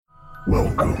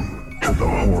Welcome to the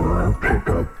Horror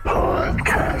Pickup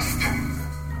Podcast.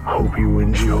 Hope you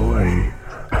enjoy.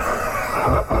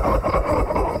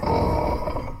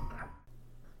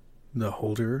 The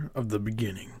Holder of the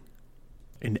Beginning.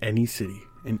 In any city,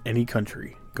 in any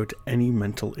country, go to any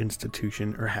mental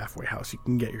institution or halfway house you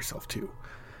can get yourself to.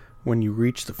 When you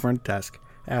reach the front desk,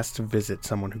 ask to visit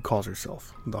someone who calls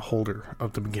herself the Holder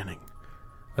of the Beginning.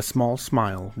 A small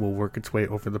smile will work its way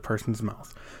over the person's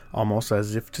mouth, almost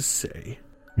as if to say,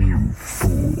 "You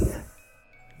fool."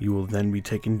 You will then be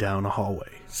taken down a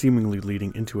hallway, seemingly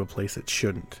leading into a place it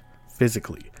shouldn't.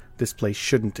 Physically, this place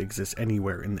shouldn't exist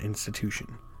anywhere in the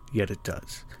institution, yet it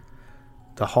does.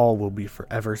 The hall will be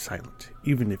forever silent,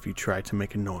 even if you try to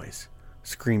make a noise.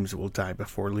 Screams will die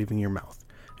before leaving your mouth,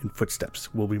 and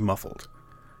footsteps will be muffled.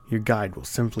 Your guide will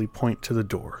simply point to the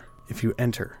door. If you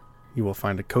enter, you will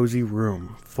find a cozy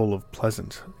room full of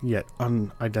pleasant, yet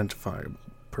unidentifiable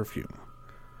perfume.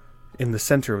 In the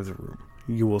center of the room,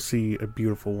 you will see a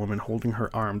beautiful woman holding her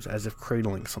arms as if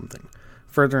cradling something.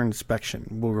 Further inspection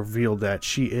will reveal that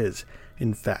she is,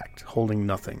 in fact, holding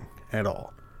nothing at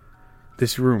all.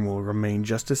 This room will remain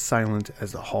just as silent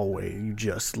as the hallway you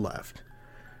just left.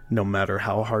 No matter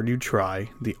how hard you try,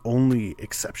 the only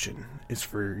exception is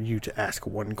for you to ask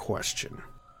one question.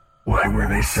 Why were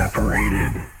they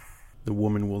separated? The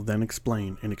woman will then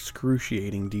explain in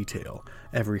excruciating detail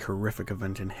every horrific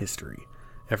event in history,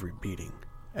 every beating,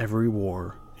 every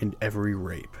war, and every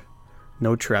rape.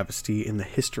 No travesty in the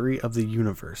history of the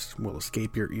universe will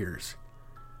escape your ears.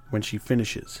 When she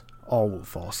finishes, all will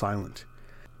fall silent.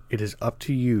 It is up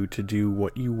to you to do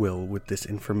what you will with this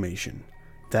information.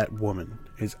 That woman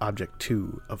is Object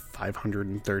 2 of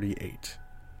 538.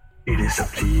 It is up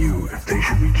to you if they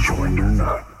should be joined or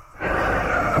not.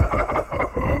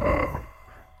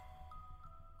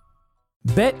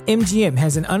 BetMGM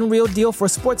has an unreal deal for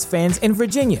sports fans in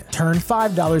Virginia. Turn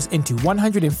 $5 into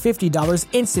 $150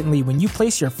 instantly when you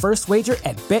place your first wager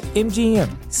at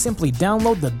BetMGM. Simply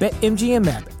download the BetMGM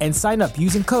app and sign up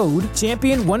using code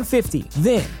Champion150.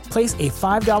 Then, place a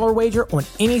 $5 wager on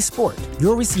any sport.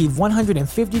 You'll receive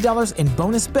 $150 in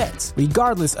bonus bets,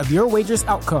 regardless of your wager's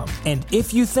outcome. And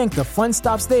if you think the fun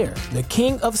stops there, the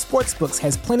King of Sportsbooks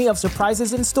has plenty of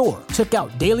surprises in store. Check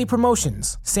out daily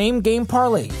promotions, same-game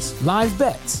parlays, live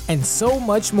bets, and so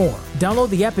much more. Download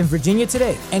the app in Virginia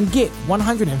today and get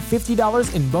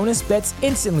 $150 in bonus bets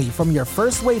instantly from your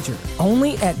first wager.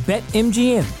 Only at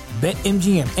BetMGM.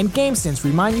 BetMGM and GameSense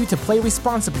remind you to play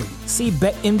responsibly. See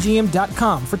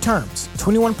BetMGM.com for terms.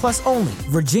 21 plus only.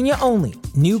 Virginia only.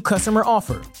 New customer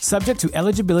offer. Subject to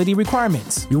eligibility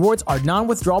requirements. Rewards are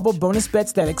non-withdrawable bonus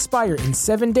bets that expire in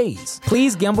 7 days.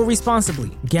 Please gamble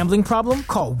responsibly. Gambling problem?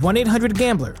 Call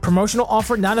 1-800-GAMBLER. Promotional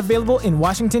offer not available in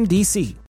Washington, D.C.